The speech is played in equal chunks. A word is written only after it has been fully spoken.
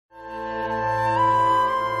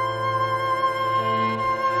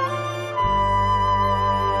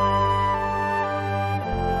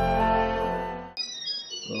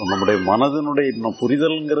நம்முடைய மனதினுடைய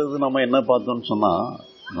புரிதல்ங்கிறது நம்ம என்ன பார்த்தோம்னு சொன்னால்,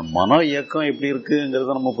 இந்த மன இயக்கம் எப்படி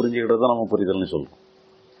இருக்குங்கிறத நம்ம புரிஞ்சுக்கிட்டது தான் நம்ம புரிதல்னு சொல்கிறோம்.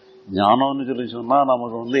 ஞானம்னு சொல்லி சொன்னால்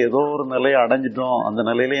நமக்கு வந்து ஏதோ ஒரு நிலையை அடைஞ்சிட்டோம், அந்த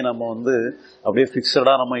நிலையிலேயே நம்ம வந்து அப்படியே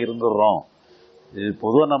ஃபிக்ஸடாக நம்ம இருந்துடுறோம்.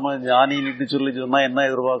 பொதுவாக நம்ம ஞானின்னுட்டு சொல்லி சொன்னால் என்ன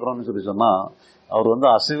எதிர்பார்க்குறோம்னு சொல்லி சொன்னால், அவர் வந்து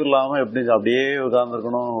அசைவு இல்லாமல் எப்படி அப்படியே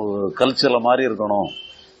உட்கார்ந்துருக்கணும், கல்ச்சரில் மாதிரி இருக்கணும்,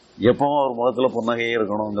 எப்பவும் அவர் முகத்தில் புன்னகையே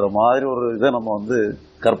இருக்கணுங்கிற மாதிரி ஒரு இதை நம்ம வந்து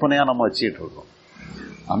கற்பனையாக நம்ம வச்சுக்கிட்டு இருக்கோம்.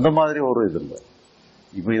 அந்த மாதிரி ஒரு இது இல்லை.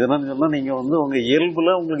 இப்போ இதென்னு சொன்னால் நீங்கள் வந்து உங்கள்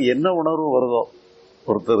இயல்பில் உங்களுக்கு என்ன உணர்வு வருதோ,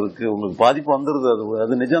 ஒருத்தருக்கு உங்களுக்கு பாதிப்பு வந்துடுது,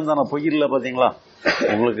 அது நிஜம் தானே, பொய் இல்லை. பார்த்தீங்களா,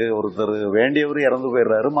 உங்களுக்கு ஒருத்தர் வேண்டியவர் இறந்து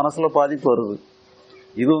போயிடுறாரு, மனசில் பாதிப்பு வருது,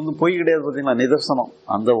 இது வந்து பொய் கிடையாது. பார்த்தீங்களா, நிதர்சனம்.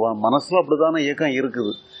 அந்த மனசில் அப்படித்தான இயக்கம்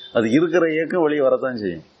இருக்குது, அது இருக்கிற இயக்கம் வெளியே வரத்தான்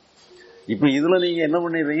செய்யும். இப்போ இதில் நீங்கள் என்ன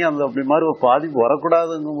பண்ணிடுறீங்க, அந்த அப்படி மாதிரி ஒரு பாதிப்பு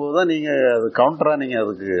வரக்கூடாதுங்கும் போது தான் நீங்கள் அது கவுண்டராக நீங்கள்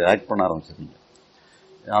அதுக்கு ஆக்ட் பண்ண ஆரம்பிச்சிருக்கீங்க.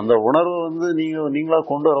 அந்த உணர்வு வந்து நீங்களாக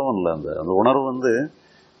கொண்டு வரவும் இல்லை. அந்த உணர்வு வந்து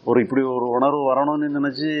இப்படி ஒரு உணர்வு வரணும்னு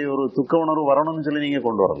நினச்சி, ஒரு துக்க உணர்வு வரணும்னு சொல்லி நீங்கள்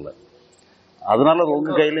கொண்டு வரல. அதனால அது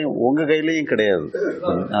உங்கள் கையிலையும் கிடையாது.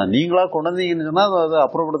 நீங்களாக கொண்டு வந்தீங்கன்னு சொன்னால் அதை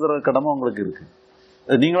அப்புறப்படுத்துகிற கடமை உங்களுக்கு இருக்குது.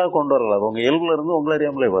 அது நீங்களாக கொண்டு வரல, அது உங்கள் இயல்புல இருந்து உங்களை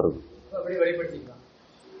அறியாமலே வருது.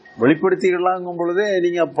 வெளிப்படுத்திக்கலாங்கும் பொழுதே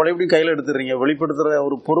நீங்கள் பழையபடியும் கையில் எடுத்துடுறீங்க. வெளிப்படுத்துகிற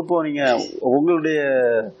ஒரு பொறுப்பை நீங்கள் உங்களுடைய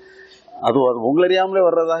அது உங்களை அறியாமலே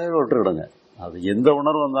வர்றதாக விட்டுக்கிடுங்க. அது எந்த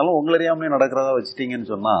உணர்வு வந்தாலும் உங்களை அறியாமலே நடக்கிறதா வச்சுட்டீங்கன்னு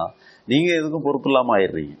சொன்னால் நீங்கள் எதுக்கும் பொறுப்பு இல்லாமல்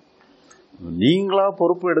ஆயிடுறீங்க. நீங்களா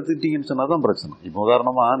பொறுப்பு எடுத்துக்கிட்டீங்கன்னு சொன்னால் தான் பிரச்சனை. இப்போ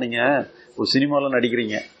உதாரணமாக நீங்கள் ஒரு சினிமாவில்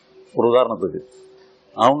நடிக்கிறீங்க, ஒரு உதாரணத்துக்கு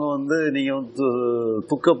அவங்க வந்து நீங்கள் வந்து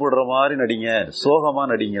துக்கப்படுற மாதிரி நடிங்க, சோகமாக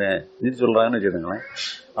நடிங்க சொல்கிறாங்கன்னு வச்சுக்கோங்களேன்.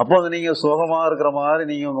 அப்போ வந்து நீங்கள் சோகமாக இருக்கிற மாதிரி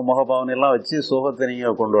நீங்கள் உங்கள் முகபாவனையெல்லாம் வச்சு சோகத்தை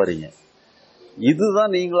நீங்கள் கொண்டு வரீங்க.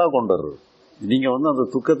 இதுதான் நீங்களாக கொண்டு வர்றது. நீங்கள் வந்து அந்த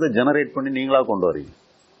துக்கத்தை ஜெனரேட் பண்ணி நீங்களாக கொண்டு வரீங்க.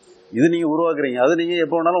 இது நீங்கள் உருவாக்குறீங்க. அது நீங்கள்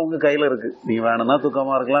எப்போ வேணாலும் உங்கள் கையில் இருக்குது. நீங்கள் வேணும்னா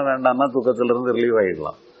துக்கமாக இருக்கலாம், வேண்டாம்னா துக்கத்திலிருந்து ரிலீவ்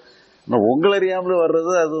ஆகிடலாம். ஆனால் உங்களை அறியாமலே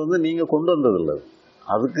வர்றது அது வந்து நீங்கள் கொண்டு வந்ததில்லை,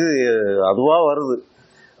 அதுக்கு அதுவாக வருது.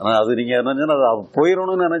 ஆனால் அது நீங்கள் என்னன்னா அது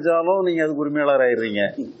போயிடணும்னு நினைச்சாலும் நீங்கள் அதுக்கு உரிமையாளர் ஆயிடுறீங்க,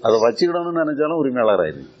 அதை வச்சுக்கிடணும்னு நினைச்சாலும் உரிமையாளர்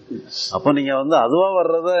ஆயிடுறீங்க. அப்போ நீங்கள் வந்து அதுவாக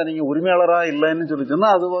வர்றத நீங்கள் உரிமையாளராக இல்லைன்னு சொல்லி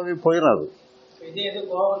சொன்னால் அதுவாகவே போயிடும். அது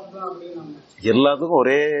எல்லாத்துக்கும்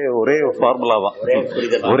ஒரே ஃபார்முலா தான்,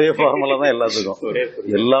 ஒரே ஃபார்முலா தான் எல்லாத்துக்கும்.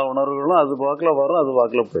 எல்லா உணர்வுகளும் அது வாக்கில் வரும், அது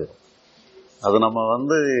வாக்கில் போயிடும். அது நம்ம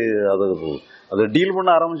வந்து அதை டீல் பண்ண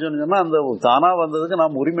ஆரம்பிச்சோன்னு சொன்னால் அந்த தானாக வந்ததுக்கு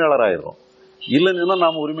நாம் உரிமையாளர் ஆயிடுறோம். இல்லைன்னு சொன்னால்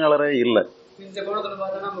நாம் உரிமையாளரே இல்லை. இந்த கோணத்துல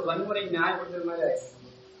பார்த்தா நம்ம வன்முறை நியாயப்படுத்துற மாதிரி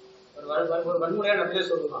ஒரு வன்முறையா நிறைய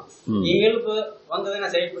சொல்லலாம். இயல்பு வந்ததை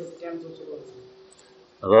நான் செயல்படுத்திட்டேன்னு சொல்லுவாங்க.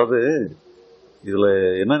 அதாவது இதுல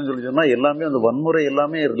என்னன்னு சொல்லி சொன்னா எல்லாமே அந்த வன்முறை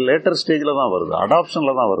எல்லாமே லேட்டர் ஸ்டேஜ்ல தான் வருது,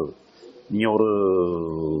 அடாப்ஷன்ல தான் வருது.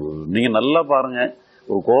 நீங்க நல்லா பாருங்க,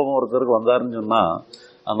 ஒரு கோபம் ஒருத்தருக்கு வந்தாருன்னு சொன்னா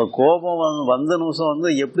அந்த கோபம் வந்த நிமிஷம் வந்து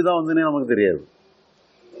எப்படிதான் வந்துன்னே நமக்கு தெரியாது,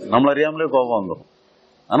 நம்மள அறியாமலே கோபம் வந்துடும்.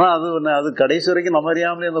 ஆனா அது கடைசி வரைக்கும் நம்ம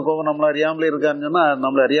அறியாமலே அந்த கோபம் நம்மள அறியாமலே இருக்காருன்னு சொன்னா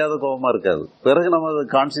நம்மள அறியாத கோபமா இருக்காது. பிறகு நம்ம அது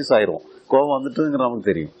கான்சியஸ் ஆயிரும், கோபம் வந்துட்டுங்கிற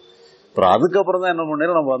நமக்கு தெரியும். அப்புறம் அதுக்கப்புறம் தான் என்ன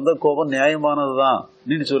பண்ணிடும், நம்ம வந்த கோபம் நியாயமானது தான்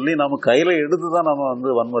அப்படின்னு சொல்லி நம்ம கையில் எடுத்து தான் நம்ம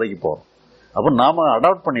வந்து வன்முறைக்கு போகிறோம். அப்போ நாம்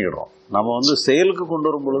அடாப்ட் பண்ணிடுறோம். நம்ம வந்து செயலுக்கு கொண்டு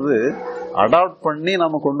வரும் பொழுது அடாப்ட் பண்ணி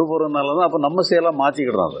நம்ம கொண்டு போகிறதுனால தான் அப்போ நம்ம செயலாக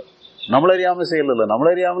மாற்றிக்கிடுறோம். அதை நம்மளறியாமல் செயல் இல்லை,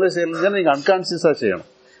 நம்மளறியாமலே செயல் இல்லைன்னா நீங்கள் அன்கான்சியஸாக செய்யணும்.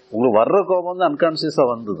 உங்களுக்கு வர்ற கோபம் வந்து அன்கான்சியஸாக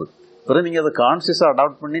வந்தது, பிறகு நீங்கள் அதை கான்சியஸாக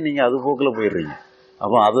அடாப்ட் பண்ணி நீங்கள் அது போக்கில் போயிடுறீங்க.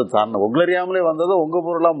 அப்போ அது உங்களறியாமலே வந்ததை உங்கள்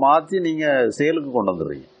பொருளாக மாற்றி நீங்கள் செயலுக்கு கொண்டு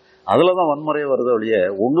வந்துடுறீங்க. அதில் தான் வன்முறை வருது ஒழிய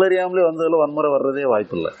உங்களறியாமலே வந்ததில் வன்முறை வர்றதே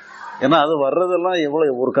வாய்ப்பு இல்லை. ஏன்னா அது வர்றதெல்லாம் எவ்வளோ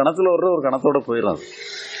ஒரு கணத்தில் வர்ற ஒரு கணத்தோட போயிடும் அது.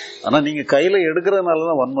 ஆனால் நீங்கள் கையில் எடுக்கிறதுனால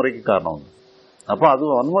தான் வன்முறைக்கு காரணம். அப்போ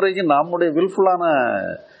அது வன்முறைக்கு நம்முடைய வில்ஃபுல்லான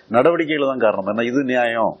நடவடிக்கைகள் தான் காரணம். ஏன்னா இது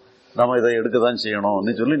நியாயம், நம்ம இதை எடுக்க தான்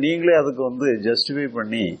செய்யணும்னு சொல்லி நீங்களே அதுக்கு வந்து ஜஸ்டிஃபை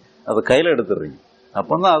பண்ணி அதை கையில் எடுத்துடுறீங்க.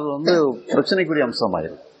 அப்போ தான் அது வந்து பிரச்சனைக்குரிய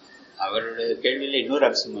அம்சமாயிடும். அவருடைய கேள்வியில இன்னொரு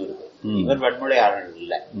அம்சமும் இருக்கு. இவர் வன்முறையாளர்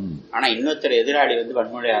இல்ல, ஆனா இன்னொருத்தர் எதிராளி வந்து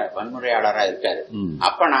வன்முறையாளரா இருக்காரு.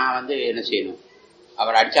 அப்ப நான் வந்து என்ன செய்யணும்,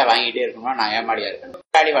 அவர் அடிச்சா வாங்கிட்டே இருக்கணுமா, நான் ஏமாடியா இருக்கணும்?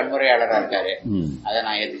 எதிராளி வன்முறையாளரா இருக்காரு, அதை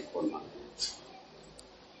நான் ஏற்றுக்கு போடணுமா?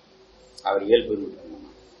 அவர் இயல்பு.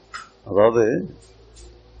 அதாவது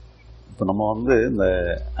இப்ப நம்ம வந்து இந்த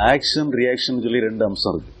ஆக்ஷன் ரியாக்ஷன் சொல்லி ரெண்டு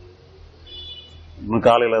அம்சம் இருக்கு. இன்னும்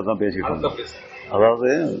காலையில தான் பேசிட்டு இருந்தோம். அதாவது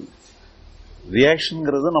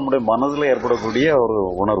ரியாக்ஷன்ங்கிறது நம்முடைய மனதில் ஏற்படக்கூடிய ஒரு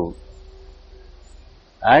உணர்வு,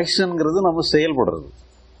 ஆக்ஷன்ங்கிறது நம்ம செயல்படுறது.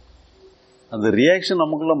 அந்த ரியாக்ஷன்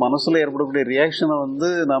நமக்குள்ள மனசுல ஏற்படக்கூடிய ரியாக்ஷனை வந்து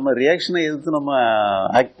நம்ம ரியாக்ஷனை எதிர்த்து நம்ம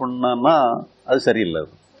ஆக்ட் பண்ணோம்னா அது சரியில்லை.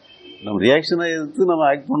 நம்ம ரியாக்ஷனை எதிர்த்து நம்ம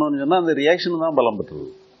ஆக்ட் பண்ணோம்னு சொன்னால் அந்த ரியாக்ஷன் தான் பலம் பெற்றது.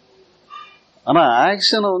 ஆனால்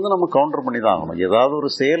ஆக்ஷனை வந்து நம்ம கவுண்டர் பண்ணி தான் ஆகணும். ஏதாவது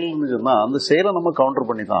ஒரு செயல்னு சொன்னால் அந்த செயலை நம்ம கவுண்டர்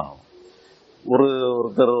பண்ணி தான் ஆகணும்.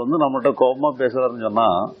 ஒருத்தர் வந்து நம்மகிட்ட கோபமா பேசுறாருன்னு சொன்னா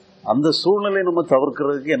அந்த சூழ்நிலையை நம்ம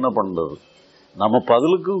தவிர்க்கிறதுக்கு என்ன பண்றது? நம்ம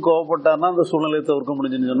பதிலுக்கும் கோவப்பட்டான்னா அந்த சூழ்நிலையை தவிர்க்க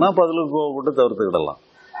முடிஞ்சுன்னு சொன்னா பதிலுக்கு கோவப்பட்டு தவிர்த்துக்கிடலாம்.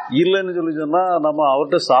 இல்லைன்னு சொல்லி சொன்னா நம்ம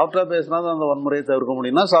அவர்கிட்ட சாஃப்டா பேசினா அந்த வன்முறையை தவிர்க்க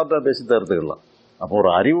முடியும்னா சாஃப்டா பேசி தவிர்த்துக்கலாம். அப்போ ஒரு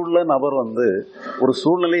அறிவுள்ள நபர் வந்து ஒரு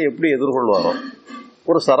சூழ்நிலையை எப்படி எதிர்கொள்வாரோ,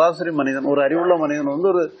 ஒரு சராசரி மனிதன், ஒரு அறிவுள்ள மனிதன் வந்து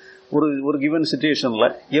ஒரு ஒரு கிவன் சிச்சுவேஷன்ல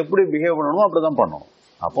எப்படி பிஹேவ் பண்ணணுமோ அப்படிதான் பண்ணணும்.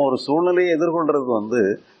 அப்போ ஒரு சூழ்நிலையை எதிர்கொள்றது வந்து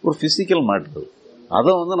ஒரு பிசிக்கல் மேட்டர்.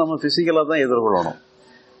 அதை வந்து நம்ம பிசிக்கலா தான் எதிர்கொள்ளணும்.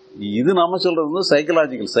 இது நாம சொல்றது வந்து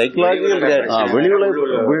சைக்கலாஜிக்கல்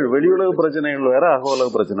வெளியுலக பிரச்சனைகள் வேற, அகவுலக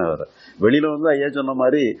பிரச்சனை வேற. வெளியில வந்து ஐயா சொன்ன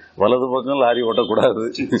மாதிரி வலது பக்கம் லாரி ஓட்டக்கூடாது,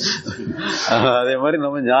 அதே மாதிரி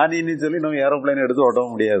நம்ம ஞானின்னு சொல்லி நம்ம ஏரோப்ளைன் எடுத்து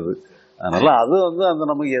ஓட்டவும் முடியாது. அதனால அது வந்து அந்த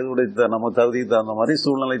நமக்கு எதுடைய நம்ம தகுதிக்கு தகுந்த மாதிரி,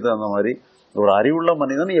 சூழ்நிலைக்கு தகுந்த மாதிரி ஒரு அறிவுள்ள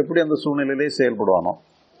மனிதன் எப்படி அந்த சூழ்நிலையிலே செயல்படுவானோ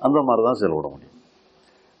அந்த மாதிரிதான் செயல்பட முடியும்.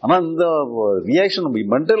 ஆனா இந்த ரியாக்ஷன்,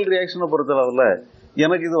 மென்டல் ரியாக்ஷனை பொறுத்தளவுல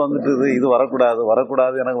எனக்கு இது வந்துட்டு, இது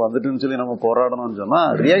வரக்கூடாது எனக்கு வந்துட்டுன்னு சொல்லி நம்ம போராடணும்னு சொன்னா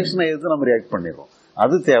ரியாக்ஷனை எடுத்து நம்ம ரியாக்ட் பண்ணிடுறோம்.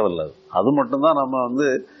 அது தேவையில்லாது. அது மட்டும்தான் நம்ம வந்து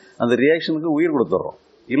அந்த ரியாக்ஷனுக்கு உயிர் கொடுத்துட்றோம்.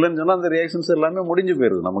 இல்லைன்னு சொன்னா அந்த ரியாக்ஷன்ஸ் எல்லாமே முடிஞ்சு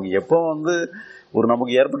போயிருது. நமக்கு எப்போ வந்து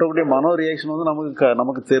நமக்கு ஏற்பட்டக்கூடிய மனோ ரியாக்ஷன் வந்து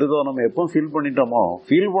நமக்கு தெரிதோ, நம்ம எப்போ ஃபீல் பண்ணிட்டோமோ,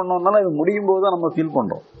 ஃபீல் பண்ணோம்னால அது முடியும் போது தான் நம்ம ஃபீல்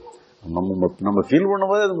பண்றோம். நம்ம ஃபீல்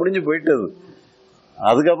பண்ணும்போது அது முடிஞ்சு போயிட்டது.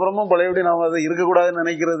 அதுக்கப்புறமும் பழையபடி நம்ம அதை இருக்கக்கூடாதுன்னு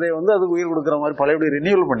நினைக்கிறதே வந்து அதுக்கு உயிர் கொடுக்குற மாதிரி பழையபடி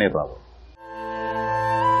ரினியூவல் பண்ணிடுறோம்.